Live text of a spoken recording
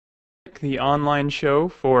the online show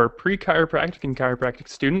for pre-chiropractic and chiropractic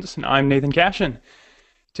students, and I'm Nathan Cashin.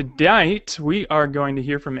 Tonight, we are going to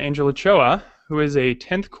hear from Angel Ochoa, who is a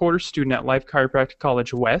 10th quarter student at Life Chiropractic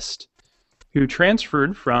College West, who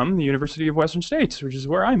transferred from the University of Western States, which is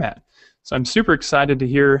where I'm at. So I'm super excited to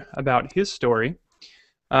hear about his story.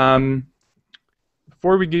 Before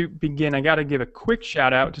we begin, I got to give a quick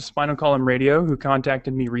shout out to Spinal Column Radio, who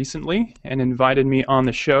contacted me recently and invited me on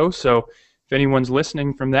the show. So if anyone's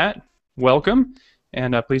listening from that, welcome.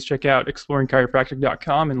 And please check out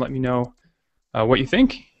exploringchiropractic.com and let me know what you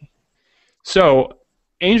think. So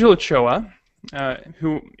Angel Ochoa,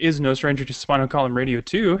 who is no stranger to Spinal Column Radio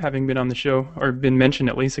too, having been on the show or been mentioned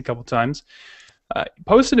at least a couple times,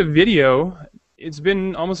 posted a video. It's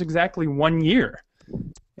been almost exactly 1 year,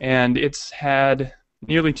 and it's had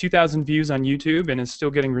nearly 2,000 views on YouTube and is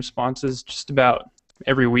still getting responses just about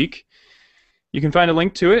every week. You can find a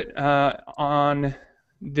link to it on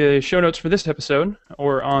the show notes for this episode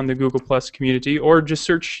or on the Google Plus community, or just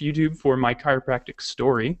search YouTube for My Chiropractic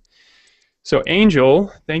Story. So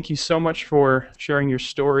Angel, thank you so much for sharing your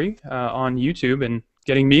story on YouTube and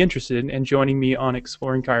getting me interested and joining me on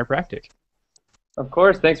Exploring Chiropractic. Of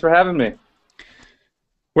course, thanks for having me.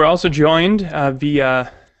 We're also joined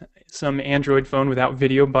via some Android phone without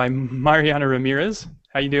video by Mariana Ramirez.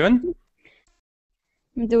 How you doing?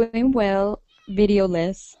 I'm doing well,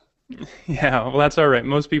 videoless. Yeah, well, that's all right.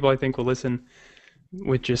 Most people, I think, will listen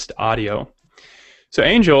with just audio. So,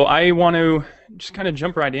 Angel, I want to just kind of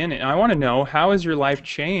jump right in, and I want to know, how has your life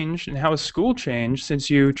changed and how has school changed since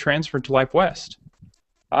you transferred to Life West?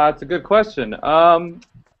 It's a good question.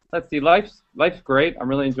 Let's see, life's great. I'm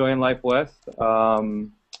really enjoying Life West.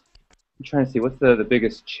 I'm trying to see, what's the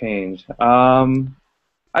biggest change?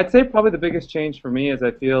 I'd say probably the biggest change for me is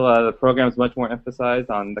I feel the program is much more emphasized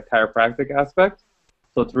on the chiropractic aspect.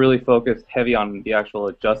 So it's really focused heavy on the actual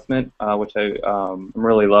adjustment, which I'm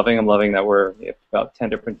really loving. I'm loving that we have about 10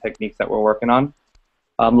 different techniques that we're working on.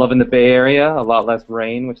 I'm loving the Bay Area, a lot less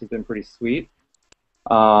rain, which has been pretty sweet.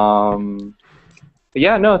 But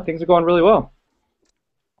yeah, no, things are going really well.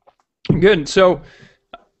 Good. So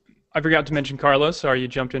I forgot to mention Carlos. Sorry, you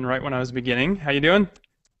jumped in right when I was beginning. How you doing?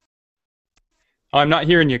 Oh, I'm not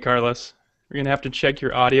hearing you, Carlos. We're going to have to check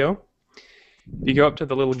your audio. If you go up to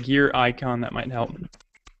the little gear icon, that might help.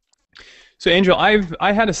 So, Angel,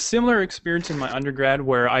 I had a similar experience in my undergrad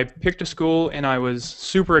where I picked a school and I was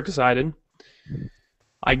super excited.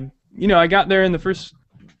 I got there and the first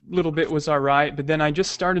little bit was all right, but then I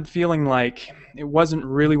just started feeling like it wasn't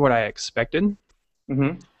really what I expected.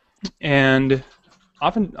 Mm-hmm. And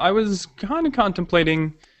often I was kind of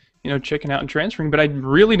contemplating, checking out and transferring, but I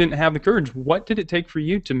really didn't have the courage. What did it take for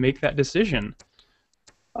you to make that decision?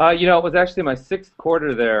 It was actually my 6th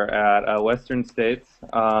quarter there at Western States.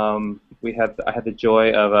 I had the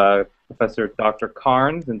joy of Professor Dr.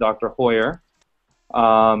 Carnes and Dr. Hoyer,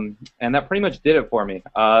 and that pretty much did it for me.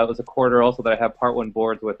 It was a quarter also that I had Part 1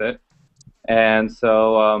 boards with it, and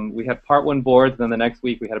so we had Part 1 boards, and then the next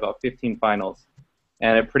week we had about 15 finals,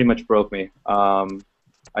 and it pretty much broke me.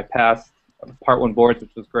 I passed Part 1 boards,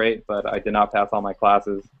 which was great, but I did not pass all my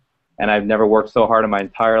classes, and I've never worked so hard in my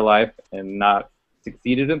entire life and not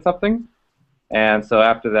succeeded in something. And so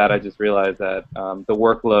after that, I just realized that the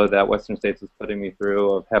workload that Western States was putting me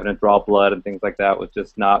through of having to draw blood and things like that was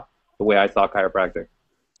just not the way I saw chiropractic.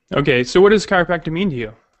 Okay, so what does chiropractic mean to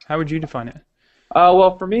you? How would you define it?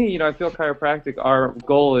 Well, for me, I feel chiropractic, our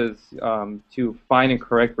goal is to find and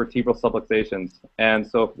correct vertebral subluxations. And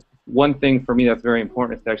so one thing for me that's very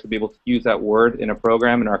important is to actually be able to use that word in a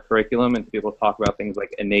program, in our curriculum, and to be able to talk about things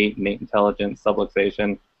like innate intelligence,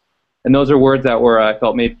 subluxation. And those are words that I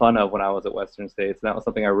felt made fun of when I was at Western States, and that was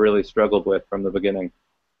something I really struggled with from the beginning.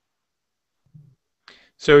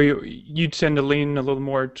 So you tend to lean a little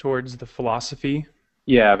more towards the philosophy?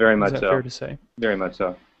 Yeah, very much so. Is that fair to say? Very much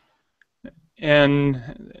so.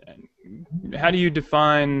 And how do you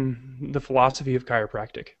define the philosophy of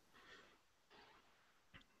chiropractic?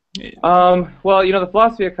 Well, the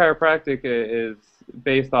philosophy of chiropractic is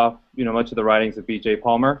based off, much of the writings of B.J.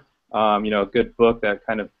 Palmer. A good book that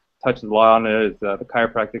kind of touches a lot on it is the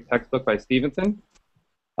Chiropractic Textbook by Stevenson.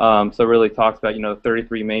 So it really talks about, the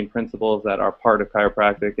 33 main principles that are part of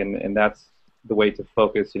chiropractic, and that's the way to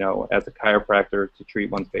focus, as a chiropractor to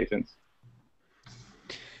treat one's patients.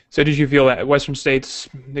 So did you feel that at Western States,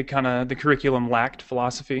 the curriculum lacked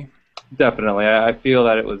philosophy? Definitely. I feel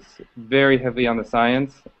that it was very heavy on the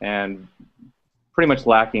science and pretty much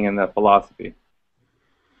lacking in the philosophy.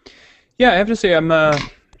 Yeah, I have to say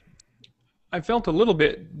I felt a little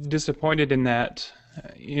bit disappointed in that,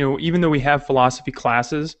 even though we have philosophy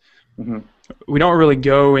classes, mm-hmm. we don't really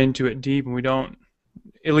go into it deep, and we don't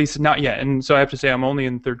at least not yet. And so I have to say I'm only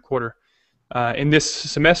in third quarter. And this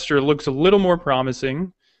semester looks a little more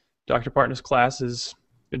promising. Dr. Partner's class has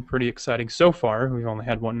been pretty exciting so far. We've only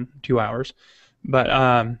had 2 hours. But,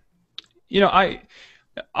 I'm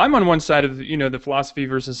on one side of, the philosophy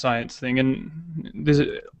versus science thing. And this,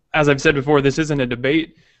 as I've said before, this isn't a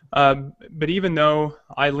debate. But even though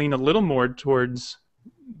I lean a little more towards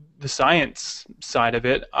the science side of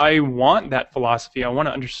it, I want that philosophy. I want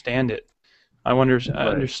to understand it. I want to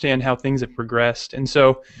understand how things have progressed. And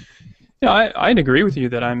so, I'd agree with you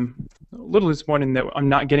that I'm a little disappointed that I'm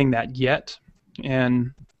not getting that yet.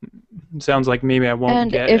 And it sounds like maybe I won't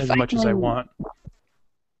And get if as I much as I can, want.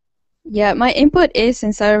 yeah, my input is,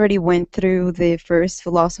 since I already went through the first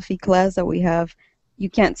philosophy class that we have, you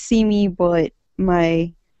can't see me, but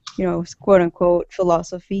my, quote unquote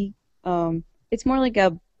philosophy, it's more like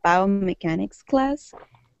a biomechanics class.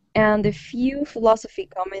 And the few philosophy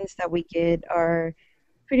comments that we get are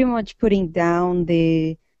pretty much putting down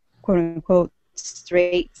the quote unquote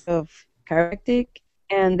straights of chiropractic.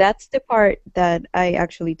 And that's the part that I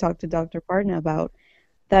actually talked to Dr. Partner about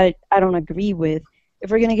that I don't agree with.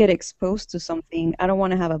 If we're going to get exposed to something, I don't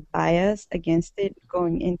want to have a bias against it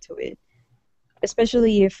going into it.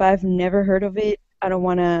 Especially if I've never heard of it, I don't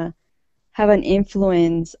want to have an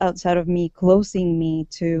influence outside of me closing me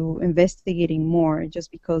to investigating more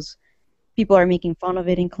just because people are making fun of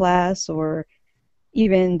it in class, or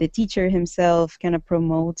even the teacher himself kind of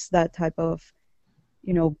promotes that type of,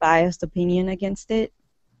 biased opinion against it.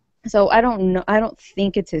 So I don't know. I don't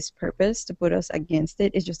think it's his purpose to put us against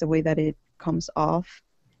it. It's just the way that it comes off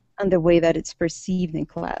and the way that it's perceived in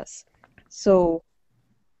class. So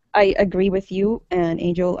I agree with you, and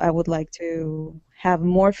Angel, I would like to have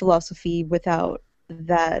more philosophy without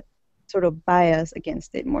that sort of bias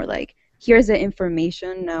against it. More like, here's the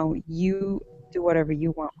information, now you do whatever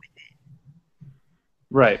you want with it.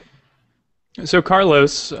 Right. So,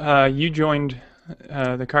 Carlos, you joined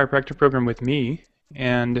the chiropractic program with me,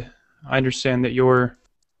 and I understand that you're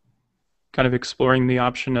kind of exploring the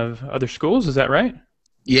option of other schools. Is that right?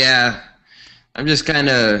 Yeah, I'm just kind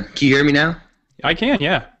of. Can you hear me now? I can,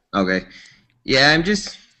 yeah. Okay. Yeah, I'm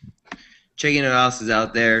just checking what else is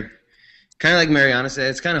out there. Kind of like Mariana said,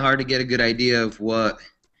 it's kind of hard to get a good idea of what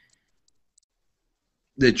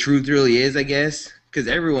the truth really is, I guess, because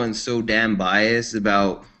everyone's so damn biased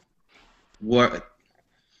about what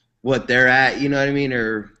they're at, you know what I mean,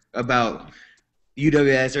 or about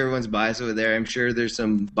UWS. Everyone's biased over there. I'm sure there's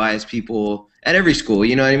some biased people at every school,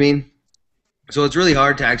 you know what I mean? So it's really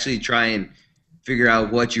hard to actually try and figure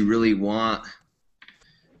out what you really want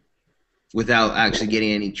without actually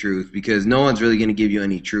getting any truth, because no one's really going to give you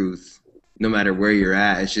any truth no matter where you're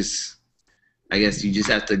at. It's just, I guess you just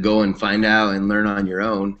have to go and find out and learn on your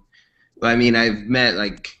own. But I mean, I've met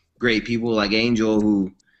like great people like Angel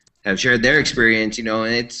who have shared their experience, and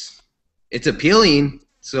it's appealing.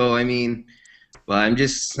 So I mean, but I'm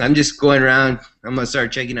just going around. I'm gonna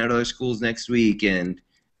start checking out other schools next week, and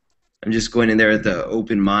I'm just going in there with an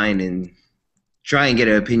open mind and try and get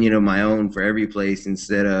an opinion of my own for every place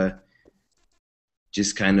instead of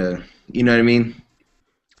just kind of, you know what I mean?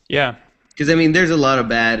 Yeah. Because I mean, there's a lot of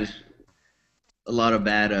bad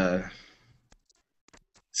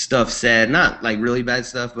stuff said. Not like really bad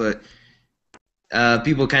stuff, but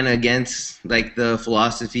people kind of against like the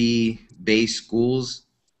philosophy-based schools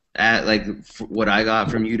at like what I got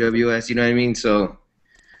from UWS. You know what I mean? So,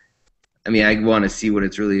 I mean, I want to see what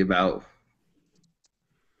it's really about.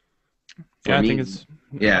 Yeah, I me. think it's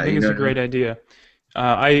Yeah, I think you it's know a what I mean? great idea.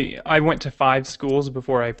 I went to 5 schools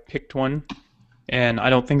before I picked one, and I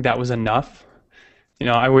don't think that was enough.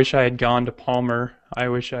 I wish I had gone to Palmer. I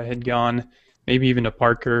wish I had gone maybe even to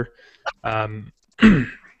Parker. Um,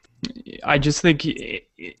 I just think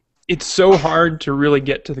it's so hard to really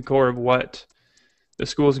get to the core of what the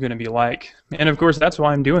school is going to be like. And of course, that's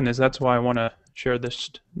why I'm doing this. That's why I want to share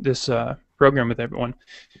this program with everyone.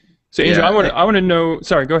 So, Angel, Yeah. I want to know.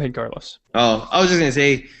 Sorry, go ahead, Carlos. Oh, I was just gonna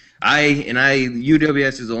say,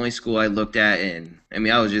 UWS is the only school I looked at, and I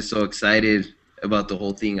mean, I was just so excited about the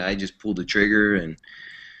whole thing. I just pulled the trigger and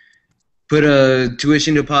put a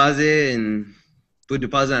tuition deposit and put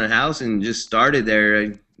deposit on a house and just started there.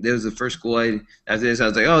 That was the first school after this, I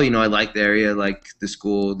was like, oh, I like the area, I like the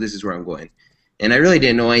school, this is where I'm going. And I really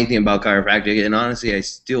didn't know anything about chiropractic, and honestly, I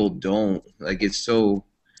still don't. Like, it's so,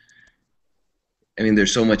 I mean,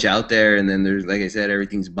 there's so much out there, and then there's, like I said,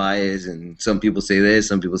 everything's biased, and some people say this,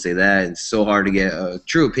 some people say that. It's so hard to get a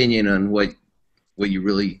true opinion on what you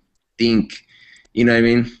really think. You know what I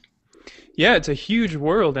mean? Yeah, it's a huge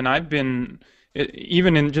world, and I've been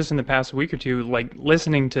even in the past week or two, like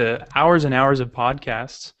listening to hours and hours of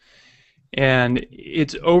podcasts. And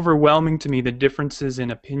it's overwhelming to me, the differences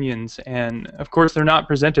in opinions. And of course, they're not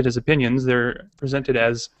presented as opinions, they're presented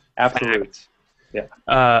as Absolutely. facts.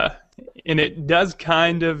 Yeah. And it does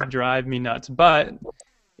kind of drive me nuts. But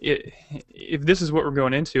if this is what we're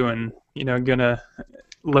going into and, gonna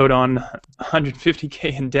load on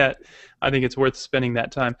 150K in debt, I think it's worth spending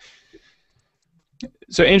that time.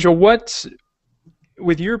 So, Angel,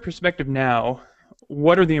 with your perspective now,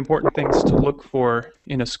 what are the important things to look for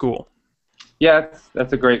in a school? Yeah,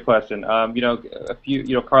 that's a great question.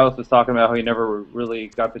 Carlos was talking about how he never really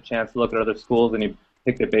got the chance to look at other schools, and he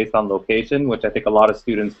picked it based on location, which I think a lot of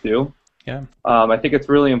students do. Yeah. I think it's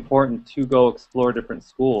really important to go explore different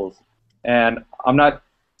schools, and I'm not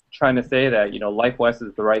trying to say that Life West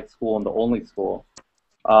is the right school and the only school,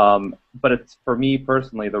 but it's, for me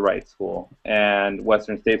personally, the right school. And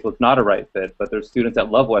Western States was not a right fit, but there's students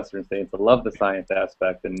that love Western States, that love the science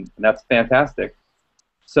aspect, and that's fantastic.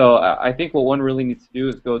 So I think what one really needs to do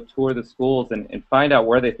is go tour the schools and find out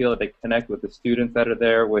where they feel that they connect with the students that are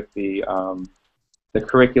there, with the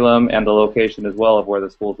curriculum and the location as well of where the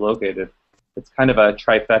school is located. It's kind of a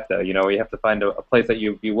trifecta, you have to find a place that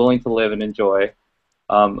you'd be willing to live and enjoy,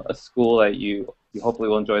 a school that you hopefully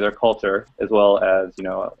will enjoy their culture, as well as,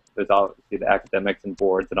 there's obviously the academics and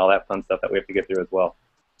boards and all that fun stuff that we have to get through as well.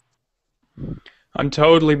 I'm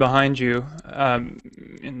totally behind you.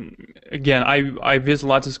 And again, I visit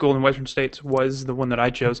lots of schools in Western States, was the one that I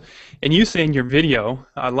chose. And you say in your video,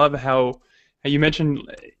 I love how you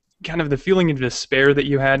mentioned kind of the feeling of despair that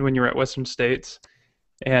you had when you were at Western States,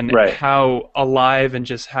 and Right. how alive and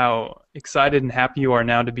just how excited and happy you are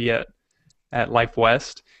now to be at Life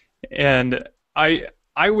West. And I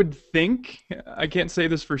would think, I can't say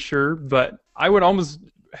this for sure, but I would almost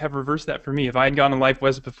have reversed that for me. If I had gone to Life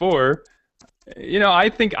West before, I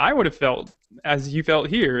think I would have felt as you felt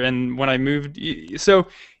here. And when I moved, so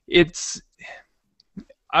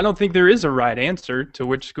I don't think there is a right answer to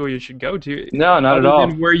which school you should go to. No, not at other all.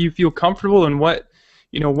 than where you feel comfortable and what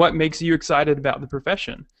makes you excited about the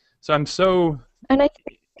profession. So And I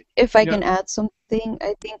think if I Yeah. can add something,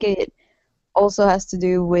 I think it also has to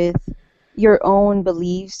do with your own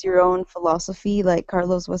beliefs, your own philosophy. Like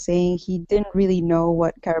Carlos was saying, he didn't really know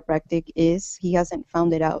what chiropractic is. He hasn't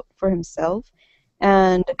found it out for himself.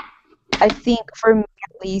 And I think for me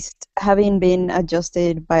at least, having been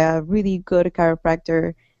adjusted by a really good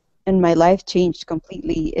chiropractor and my life changed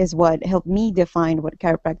completely is what helped me define what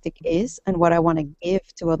chiropractic is and what I want to give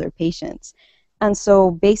to other patients. And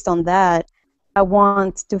so based on that, I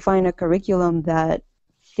want to find a curriculum that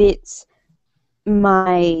fits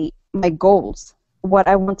my goals, what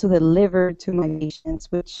I want to deliver to my patients,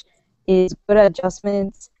 which is good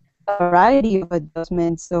adjustments, a variety of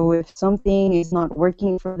adjustments. So if something is not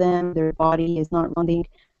working for them, their body is not responding,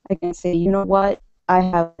 I can say, you know what, I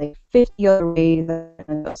have like 50 other ways that I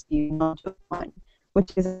can adjust you, not just one,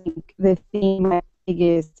 which is, I think, the thing, my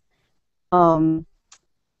biggest, the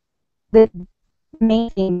main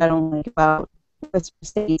thing that I don't like about Western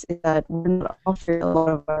States is that we're not offered a lot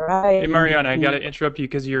of variety. Hey, Mariana, I got to interrupt you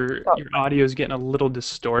because your audio is getting a little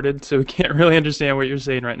distorted, so we can't really understand what you're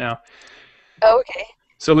saying right now. Okay.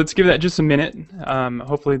 So let's give that just a minute.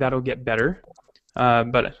 Hopefully that'll get better.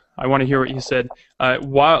 But I want to hear what you said.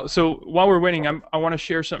 While we're waiting, I want to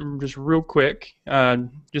share something just real quick,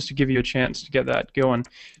 just to give you a chance to get that going.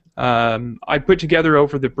 I put together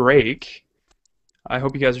over the break, I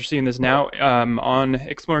hope you guys are seeing this now, on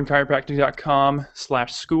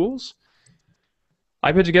exploringchiropractic.com/schools.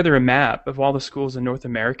 I put together a map of all the schools in North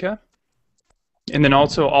America, and then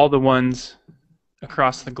also all the ones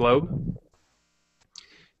across the globe.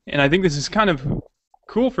 And I think this is kind of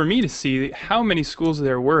cool for me to see how many schools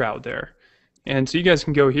there were out there. And so you guys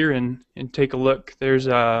can go here and take a look. There's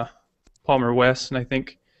Palmer West, and I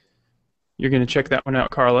think you're going to check that one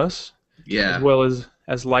out, Carlos. Yeah. As well as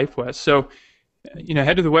Life West. So,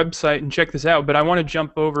 head to the website and check this out. But I want to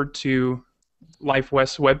jump over to Life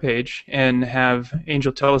West's webpage and have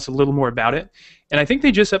Angel tell us a little more about it. And I think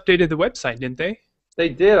they just updated the website, didn't they? They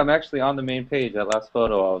did. I'm actually on the main page. That last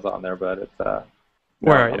photo I was on there, but it's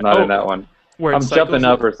Where are you? I'm not in that one. Where I'm it jumping cycles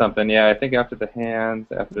up it? or something. Yeah, I think after the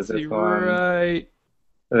hands, after Let's this see, one. right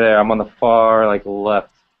There, I'm on the far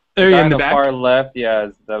left. there, guy in on the the back. far left, yeah,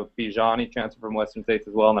 is the Bijani transfer from Western States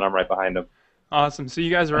as well, and then I'm right behind him. Awesome. So you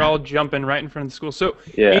guys are all jumping right in front of the school. So,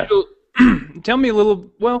 Yeah. Angel, tell me a little.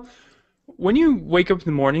 Well, when you wake up in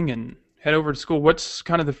the morning and head over to school, what's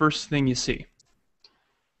kind of the first thing you see?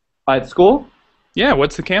 At school? Yeah,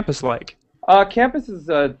 what's the campus like? Campus is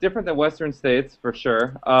different than Western States, for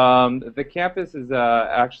sure. The campus is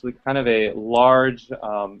actually kind of a large,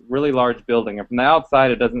 really large building. And from the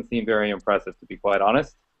outside, it doesn't seem very impressive, to be quite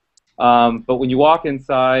honest. But when you walk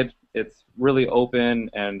inside, it's really open,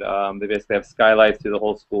 and they basically have skylights through the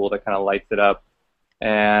whole school that kind of lights it up.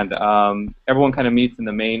 And everyone kind of meets in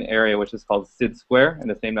the main area, which is called Sid Square, and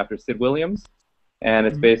it's named after Sid Williams. And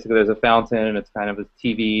it's basically, there's a fountain, and it's kind of the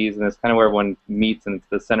TVs, and it's kind of where everyone meets, and it's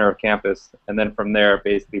the center of campus. And then from there, it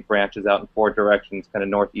basically branches out in 4 directions, kind of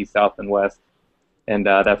north, east, south, and west. And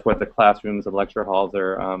that's where the classrooms and lecture halls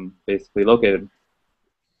are basically located.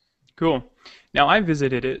 Cool. Now, I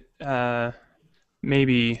visited it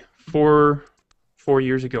maybe four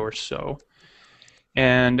years ago or so.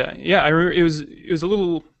 And yeah, I remember it was a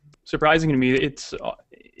little surprising to me. It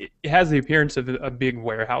has the appearance of a big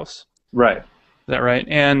warehouse. Right. Is that right?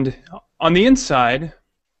 And on the inside,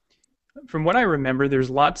 from what I remember, there's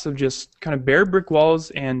lots of just kind of bare brick walls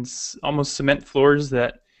and almost cement floors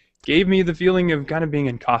that gave me the feeling of kind of being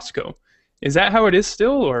in Costco. Is that how it is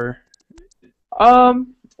still, or?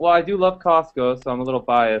 Well, I do love Costco, so I'm a little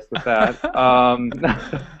biased with that.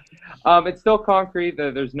 It's still concrete.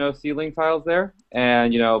 There's no ceiling tiles there,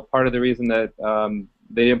 and part of the reason that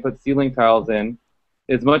they didn't put ceiling tiles in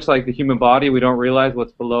is much like the human body. We don't realize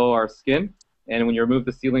what's below our skin. And when you remove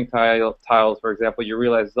the ceiling tiles, for example, you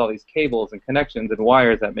realize there's all these cables and connections and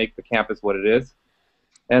wires that make the campus what it is.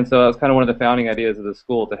 And so that's kind of one of the founding ideas of the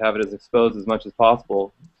school, to have it as exposed as much as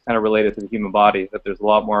possible, kind of related to the human body, that there's a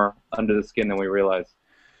lot more under the skin than we realize.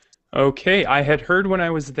 Okay, I had heard when I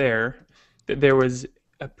was there that there was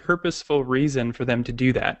a purposeful reason for them to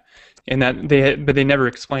do that, and that but they never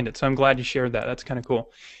explained it. So I'm glad you shared that. That's kind of cool.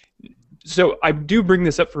 So I do bring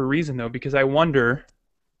this up for a reason, though, because I wonder.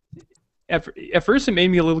 At first, it made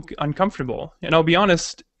me a little uncomfortable, and I'll be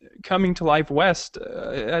honest. Coming to Life West,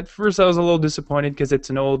 at first I was a little disappointed because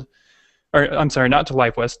it's an old, or I'm sorry, not to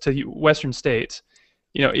Life West, to Western States.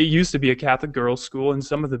 It used to be a Catholic girls' school, and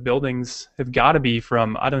some of the buildings have got to be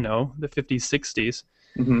from, I don't know, the 50s, 60s.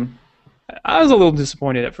 Mm-hmm. I was a little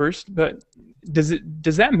disappointed at first, but does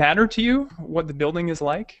that matter to you, what the building is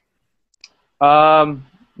like?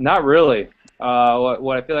 Not really.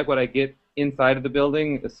 What I feel like what I get inside of the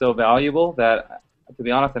building is so valuable that, to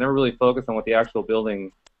be honest, I never really focused on what the actual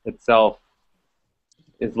building itself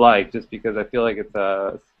is like, just because I feel like it's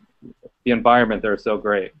the environment there is so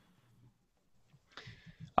great.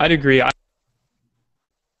 I'd agree.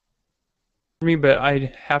 But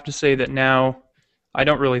I'd have to say that now I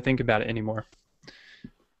don't really think about it anymore.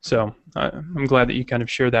 So I'm glad that you kind of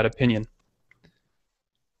share that opinion.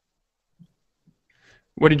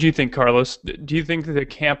 What did you think, Carlos? Do you think that the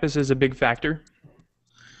campus is a big factor?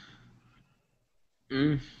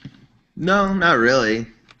 No, not really.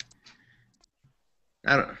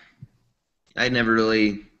 I never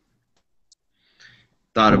really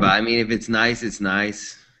thought about it. I mean, if it's nice, it's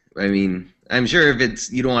nice. I mean, I'm sure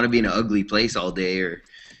if you don't want to be in an ugly place all day or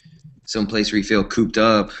some place where you feel cooped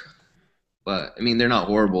up. But, I mean, they're not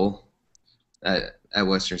horrible at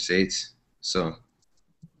Western States. So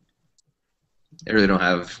I really don't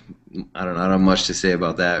have, I don't have much to say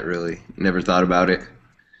about that, really. Never thought about it.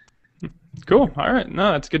 Cool. All right.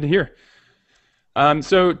 No, that's good to hear.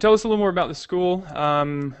 So tell us a little more about the school.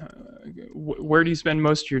 Where do you spend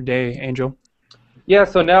most of your day, Angel? Yeah,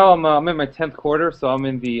 so now I'm in my 10th quarter, so I'm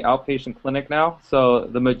in the outpatient clinic now. So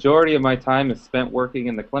the majority of my time is spent working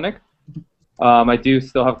in the clinic. I do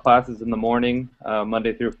still have classes in the morning,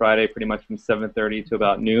 Monday through Friday, pretty much from 7:30 to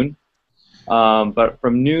about noon. But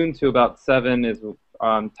from noon to about 7 is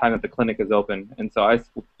time that the clinic is open. And so I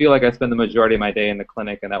feel like I spend the majority of my day in the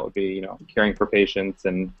clinic, and that would be, caring for patients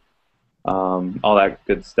and all that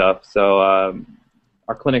good stuff. So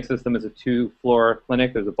our clinic system is a 2-floor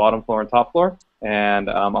clinic. There's a bottom floor and top floor, and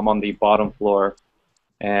I'm on the bottom floor,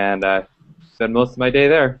 and I spend most of my day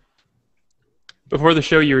there. Before the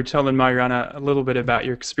show, you were telling Mariana a little bit about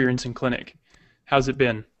your experience in clinic. How's it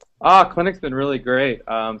been? Clinic's been really great.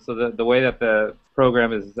 So the way that the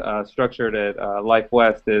program is structured at Life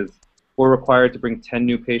West is we're required to bring 10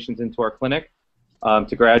 new patients into our clinic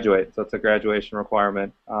to graduate. So it's a graduation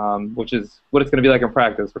requirement, which is what it's going to be like in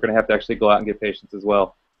practice. We're going to have to actually go out and get patients as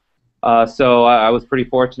well. So I was pretty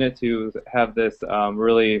fortunate to have this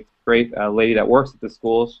really great lady that works at the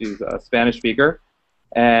school. She's a Spanish speaker,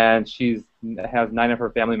 and she has 9 of her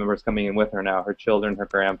family members coming in with her now, her children, her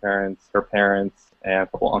grandparents, her parents, and a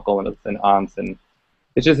couple uncles and aunts. And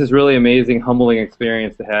it's just this really amazing, humbling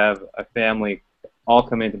experience to have a family all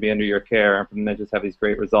come in to be under your care, and from then just have these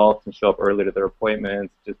great results and show up early to their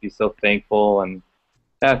appointments, just be so thankful. And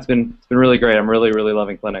yeah, it's been really great. I'm really, really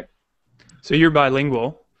loving clinic. So you're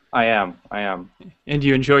bilingual. I am. And do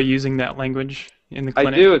you enjoy using that language in the I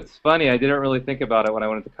clinic? do. It's funny. I didn't really think about it when I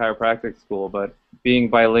went into chiropractic school, but being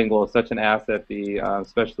bilingual is such an asset.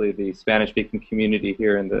 Especially the Spanish-speaking community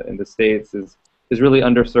here in the States is really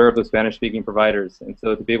underserved with Spanish-speaking providers, and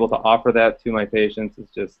so to be able to offer that to my patients is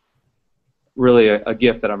just really a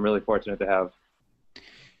gift that I'm really fortunate to have.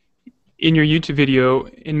 In your YouTube video,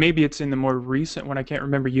 and maybe it's in the more recent one, I can't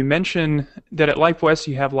remember, you mentioned that at Life West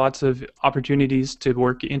you have lots of opportunities to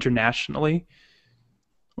work internationally.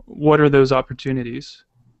 What are those opportunities?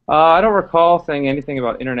 I don't recall saying anything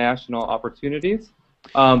about international opportunities,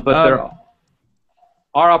 but there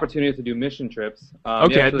are opportunities to do mission trips.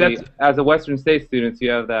 Okay, As a Western States student,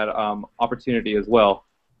 you have that opportunity as well.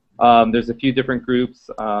 There's a few different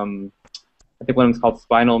groups. I think one of them's called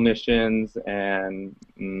Spinal Missions, and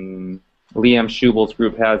Liam Schubel's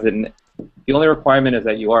group has it. And the only requirement is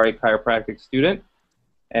that you are a chiropractic student,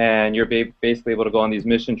 and you're basically able to go on these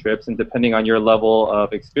mission trips. And depending on your level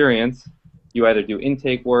of experience, you either do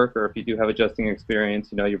intake work, or if you do have adjusting experience,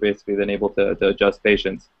 you're basically then able to adjust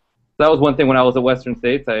patients. So that was one thing when I was at Western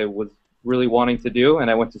States I was really wanting to do,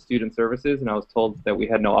 and I went to student services, and I was told that we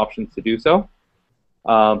had no options to do so.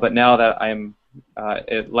 But now that I'm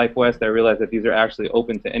at Life West, I realize that these are actually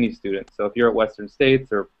open to any student. So if you're at Western States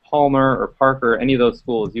or Palmer or Parker, any of those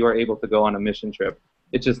schools, you are able to go on a mission trip.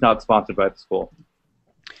 It's just not sponsored by the school.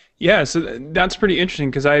 Yeah, so that's pretty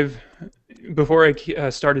interesting because before I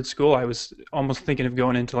started school, I was almost thinking of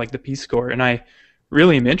going into like the Peace Corps, and I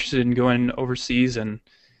really am interested in going overseas and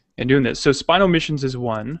doing this. So Spinal Missions is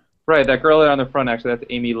one. Right, that girl there on the front, actually, that's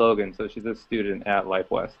Amy Logan, so she's a student at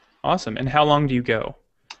Life West. Awesome. And how long do you go?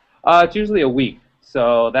 It's usually a week.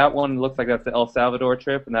 So that one looks like that's the El Salvador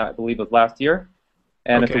trip, and that I believe was last year.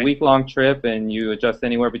 And It's a week-long trip, and you adjust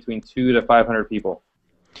anywhere between 200 to 500 people.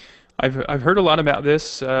 I've heard a lot about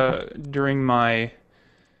this during my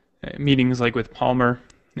meetings, like with Palmer,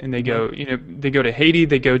 and they go to Haiti,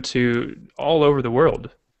 they go to all over the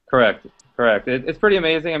world. Correct. It's pretty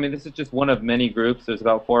amazing. I mean, this is just one of many groups. There's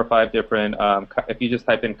about 4 or 5 different. If you just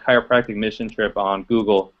type in chiropractic mission trip on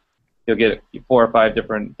Google, you'll get 4 or 5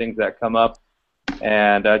 different things that come up,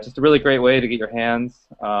 and just a really great way to get your hands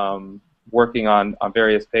working on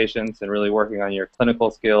various patients and really working on your clinical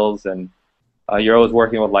skills, and you're always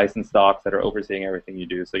working with licensed docs that are overseeing everything you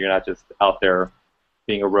do, so you're not just out there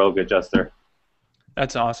being a rogue adjuster.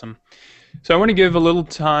 That's awesome. So I want to give a little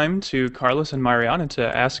time to Carlos and Mariana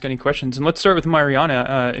to ask any questions, and let's start with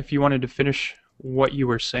Mariana. If you wanted to finish what you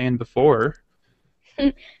were saying before.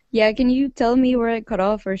 Yeah, can you tell me where I cut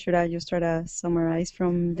off, or should I just try to summarize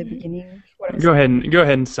from the beginning? Go ahead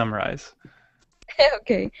and summarize.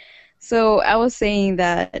 Okay, so I was saying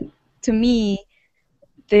that to me,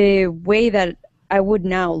 the way that I would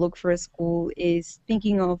now look for a school is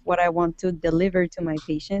thinking of what I want to deliver to my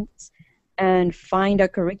patients and find a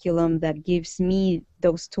curriculum that gives me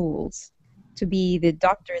those tools to be the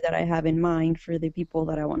doctor that I have in mind for the people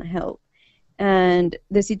that I want to help. And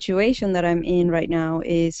the situation that I'm in right now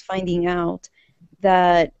is finding out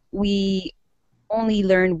that we only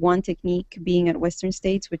learn one technique being at Western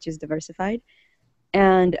States, which is diversified.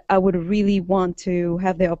 And I would really want to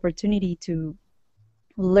have the opportunity to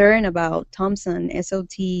learn about Thompson,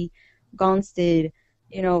 SOT, Gonstead,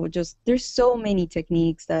 just there's so many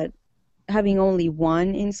techniques that having only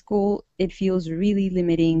one in school, it feels really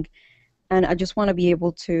limiting. And I just want to be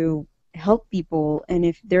able to help people, and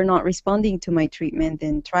if they're not responding to my treatment,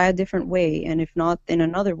 then try a different way, and if not, then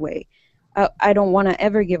another way. I don't want to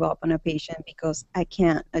ever give up on a patient because I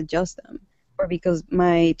can't adjust them or because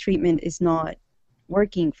my treatment is not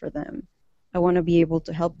working for them. I want to be able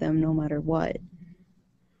to help them no matter what.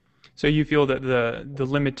 So you feel that the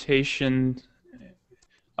limitation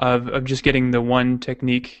of just getting the one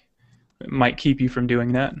technique might keep you from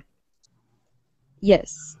doing that?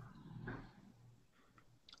 Yes.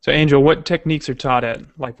 So Angel, what techniques are taught at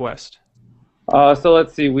Life West? So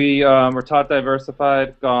let's see. We're taught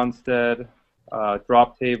diversified, Gonstead,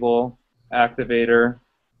 drop table, activator,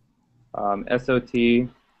 SOT,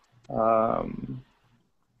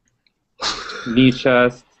 knee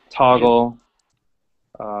chest, toggle.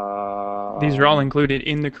 These are all included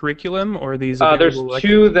in the curriculum, or these? There's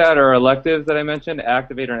 2 that are electives that I mentioned.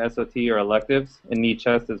 Activator and SOT are electives, and knee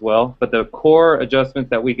chest as well. But the core adjustments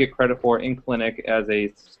that we get credit for in clinic as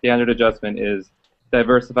a standard adjustment is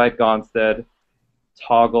diversified Gonstead,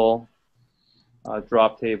 toggle,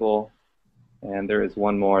 drop table, and there is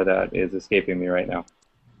one more that is escaping me right now.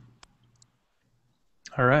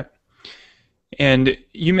 All right. And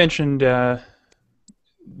you mentioned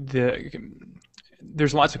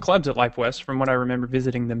there's lots of clubs at Life West, from what I remember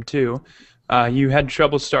visiting them too. You had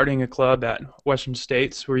trouble starting a club at Western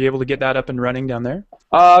States. Were you able to get that up and running down there?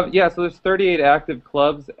 Yeah, so there's 38 active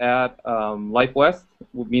clubs at Life West,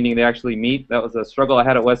 meaning they actually meet. That was a struggle I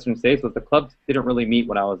had at Western States, was the clubs didn't really meet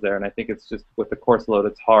when I was there, and I think it's just with the course load,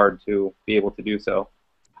 it's hard to be able to do so.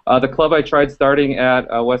 The club I tried starting at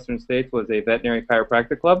Western States was a veterinary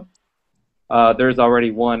chiropractic club. There's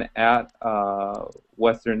already one at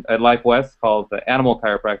Life West called the Animal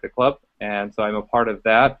Chiropractic Club, and so I'm a part of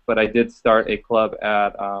that. But I did start a club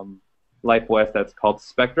at Life West that's called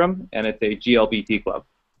Spectrum, and it's a GLBT club.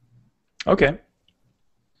 Okay.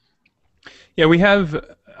 Yeah, we have,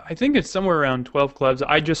 I think it's somewhere around 12 clubs.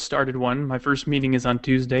 I just started one. My first meeting is on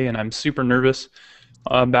Tuesday, and I'm super nervous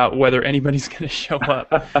about whether anybody's going to show up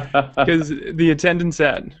because the attendance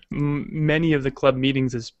at many of the club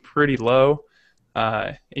meetings is pretty low.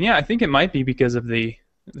 And yeah, I think it might be because of the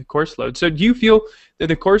course load. So do you feel that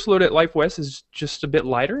the course load at Life West is just a bit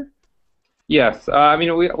lighter? Yes. I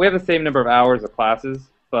mean, we have the same number of hours of classes,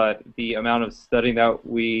 but the amount of studying that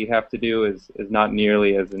we have to do is not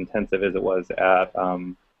nearly as intensive as it was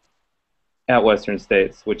at Western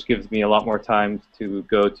States, which gives me a lot more time to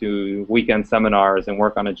go to weekend seminars and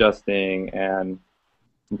work on adjusting. And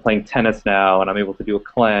I'm playing tennis now, and I'm able to do a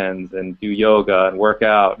cleanse and do yoga and work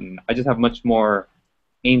out, and I just have much more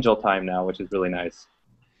angel time now, which is really nice.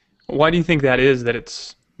 Why do you think that is,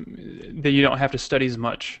 that you don't have to study as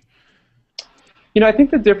much? I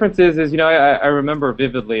think the difference is I remember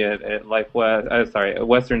vividly at Life West, at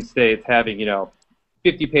Western States having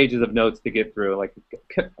 50 pages of notes to get through, like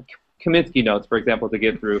Kaminsky notes, for example, to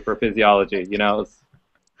get through for physiology. It's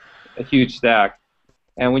a huge stack.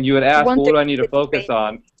 And when you would ask, well, what do I need to focus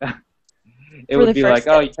on? It would be like,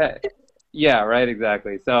 oh, yeah, right,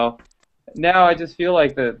 exactly. So now I just feel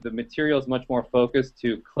like the material is much more focused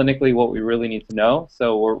to clinically what we really need to know.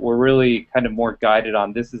 So we're really kind of more guided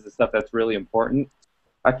on this is the stuff that's really important.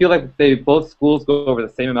 I feel like both schools go over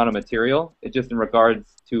the same amount of material. It just in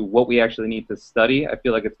regards to what we actually need to study, I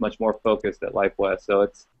feel like it's much more focused at Life West. So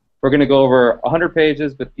we're going to go over 100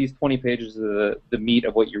 pages, but these 20 pages are the meat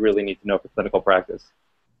of what you really need to know for clinical practice.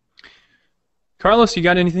 Carlos, you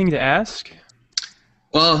got anything to ask?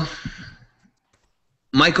 Well,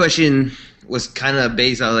 my question was kind of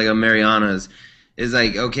based on like Mariana's. Is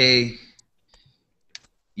like, okay,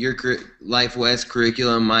 your Life West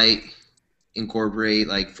curriculum might incorporate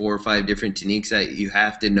like 4 or 5 different techniques that you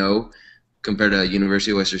have to know compared to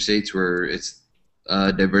University of Western States where it's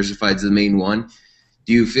diversified as the main one.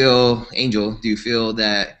 Do you feel, Angel,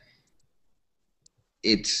 that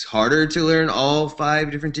it's harder to learn all 5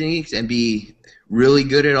 different techniques and be really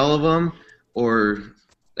good at all of them? Or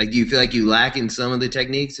like, do you feel like you lack in some of the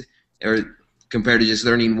techniques or compared to just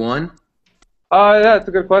learning one? That's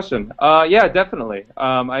a good question. Yeah, definitely.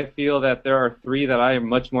 I feel that there are 3 that I am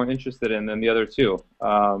much more interested in than the other 2.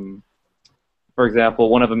 For example,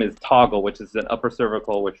 one of them is toggle, which is an upper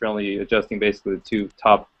cervical, which you're only adjusting basically the 2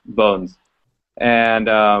 top bones. And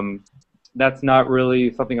that's not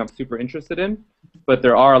really something I'm super interested in, but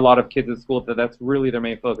there are a lot of kids at school that's really their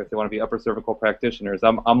main focus. They want to be upper cervical practitioners.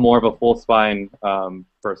 I'm more of a full spine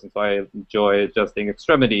person, so I enjoy adjusting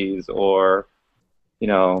extremities or,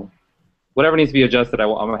 whatever needs to be adjusted,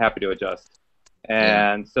 I'm happy to adjust.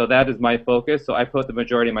 And so that is my focus. So I put the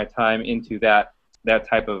majority of my time into that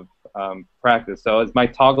type of practice. So is my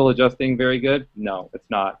toggle adjusting very good? No, it's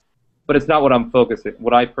not. But it's not what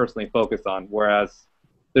I personally focus on, whereas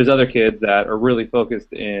there's other kids that are really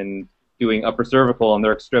focused in doing upper cervical and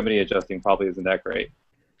their extremity adjusting probably isn't that great.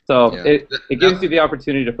 So yeah. It gives you the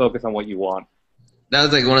opportunity to focus on what you want. That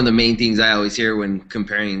was like one of the main things I always hear when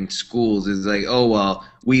comparing schools is like, oh, well,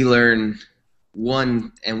 we learn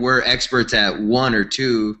one and we're experts at 1 or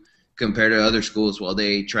 2 compared to other schools while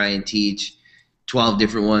they try and teach 12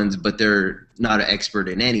 different ones, but they're not an expert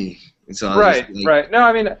in any. And so right. No,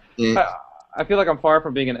 I mean, I feel like I'm far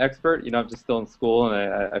from being an expert. I'm just still in school,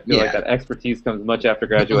 and I feel like that expertise comes much after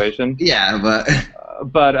graduation. Yeah,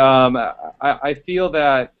 but I feel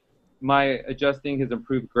that my adjusting has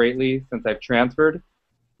improved greatly since I've transferred.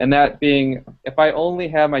 And that being, if I only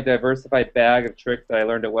have my diversified bag of tricks that I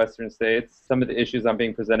learned at Western States, some of the issues I'm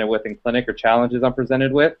being presented with in clinic or challenges I'm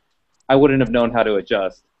presented with, I wouldn't have known how to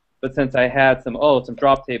adjust. But since I had some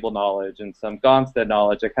drop table knowledge and some Gonstead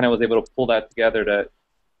knowledge, I kind of was able to pull that together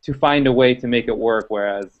to find a way to make it work,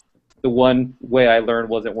 whereas the one way I learned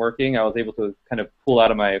wasn't working, I was able to kind of pull out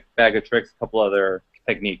of my bag of tricks a couple other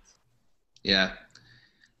techniques. Yeah.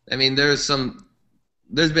 I mean, there's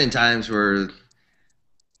been times where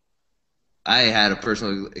I had a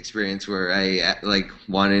personal experience where I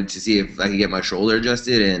wanted to see if I could get my shoulder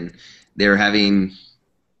adjusted, and they were having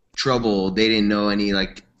trouble. They didn't know any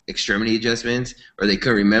extremity adjustments, or they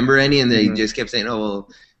couldn't remember any, and they Mhm. just kept saying, "Oh, well,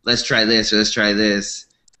 let's try this or let's try this."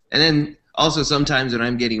 And then also sometimes when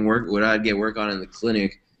I'm getting work, when I'd get work on in the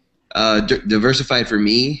clinic, diversified for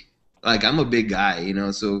me, like I'm a big guy, you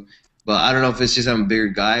know, so. But I don't know if it's just I'm a bigger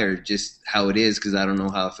guy or just how it is, because I don't know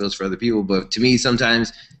how it feels for other people. But to me,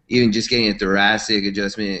 sometimes even just getting a thoracic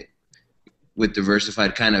adjustment with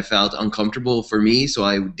diversified kind of felt uncomfortable for me, so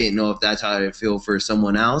I didn't know if that's how I'd feel for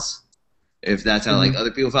someone else. If that's how like Mhm.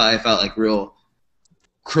 other people felt, I felt like real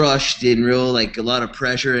crushed and real like a lot of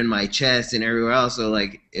pressure in my chest and everywhere else. So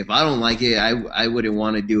like if I don't like it, I wouldn't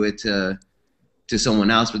want to do it to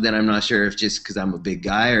someone else. But then I'm not sure if just because I'm a big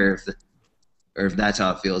guy or if that's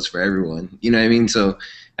how it feels for everyone. You know what I mean? So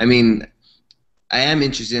I mean I am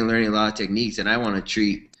interested in learning a lot of techniques, and I want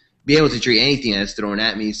to be able to treat anything that's thrown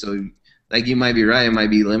at me. So like you might be right, it might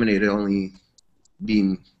be limited to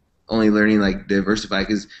being only learning like diversify,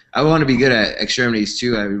 because I want to be good at extremities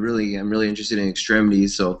too. I'm really interested in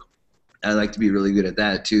extremities, so I like to be really good at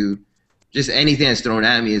that too. Just anything that's thrown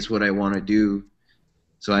at me is what I want to do.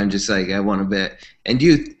 So I'm just like I want to bet. And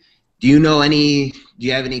do you know any? Do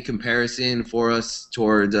you have any comparison for us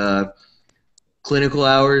towards clinical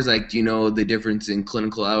hours? Like, do you know the difference in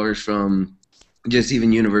clinical hours from just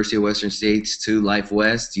even University of Western States to Life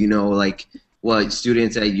West? Do you know like what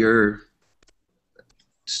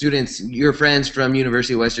your friends from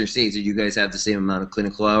University of Western States, did you guys have the same amount of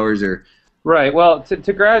clinical hours or? Right. Well,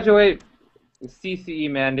 to graduate, CCE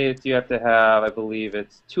mandates you have to have, I believe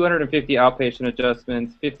it's 250 outpatient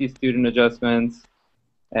adjustments, 50 student adjustments,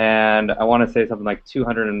 and I want to say something like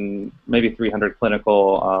 200 and maybe 300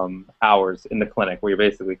 clinical hours in the clinic, where you're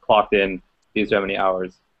basically clocked in these so many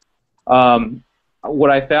hours.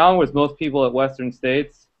 What I found was most people at Western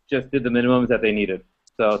States just did the minimums that they needed.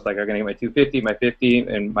 So it's like I'm going to get my 250, my 50,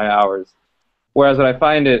 and my hours. Whereas what I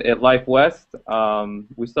find at Life West,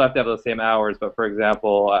 we still have to have those same hours, but for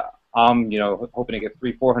example, I'm hoping to get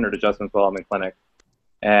 400 adjustments while I'm in clinic,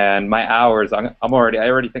 and my hours I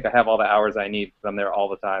already think I have all the hours I need because I'm there all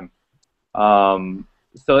the time.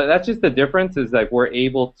 So that's just the difference, is like we're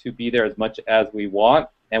able to be there as much as we want,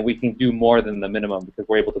 and we can do more than the minimum because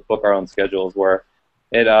we're able to book our own schedules. Where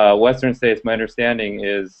at Western States, my understanding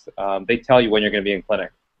is they tell you when you're going to be in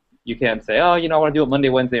clinic. You can't say, oh, I want to do it Monday,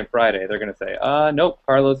 Wednesday, and Friday. They're going to say, nope,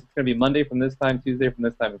 Carlos, it's going to be Monday from this time, Tuesday from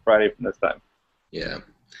this time, and Friday from this time. Yeah.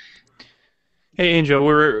 Hey, Angel,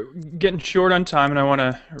 we're getting short on time, and I want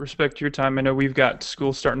to respect your time. I know we've got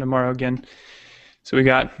school starting tomorrow again, so we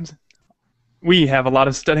have a lot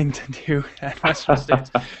of studying to do at Western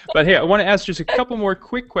States. But hey, I want to ask just a couple more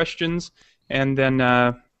quick questions, and then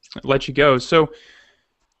let you go. So,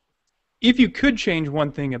 if you could change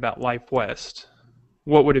one thing about Life West,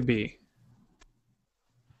 what would it be?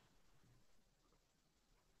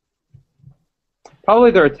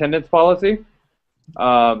 Probably their attendance policy.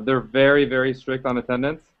 They're very, very strict on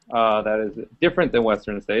attendance. That is different than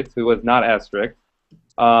Western States, who was not as strict.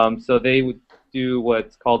 So they would do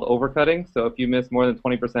what's called overcutting. So if you miss more than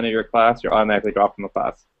 20% of your class, you're automatically dropped from the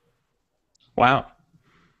class. Wow.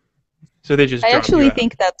 So they just I drop you actually out.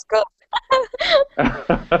 think that's good.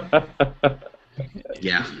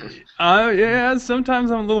 Yeah. Yeah,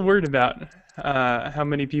 sometimes I'm a little worried about how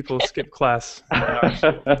many people skip class.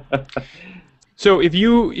 So if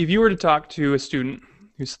you were to talk to a student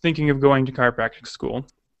who's thinking of going to chiropractic school,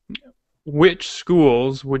 which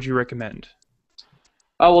schools would you recommend?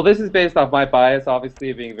 Oh, well, this is based off my bias,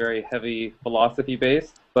 obviously, being very heavy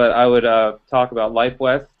philosophy-based. But I would talk about Life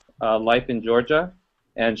West, Life in Georgia,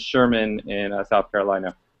 and Sherman in South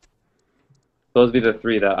Carolina. Those would be the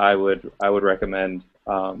three that I would recommend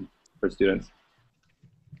for students.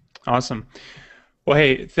 Awesome. Well,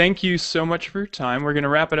 hey, thank you so much for your time. We're going to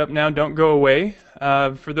wrap it up now. Don't go away.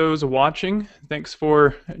 For those watching, thanks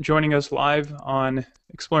for joining us live on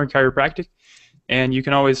Exploring Chiropractic. And you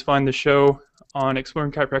can always find the show on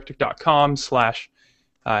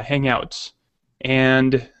exploringchiropractic.com/hangouts.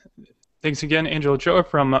 And thanks again, Angel Ochoa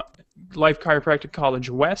from Life Chiropractic College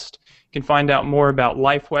West. You can find out more about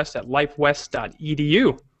Life West at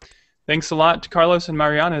lifewest.edu. Thanks a lot to Carlos and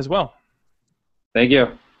Mariana as well. Thank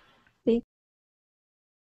you.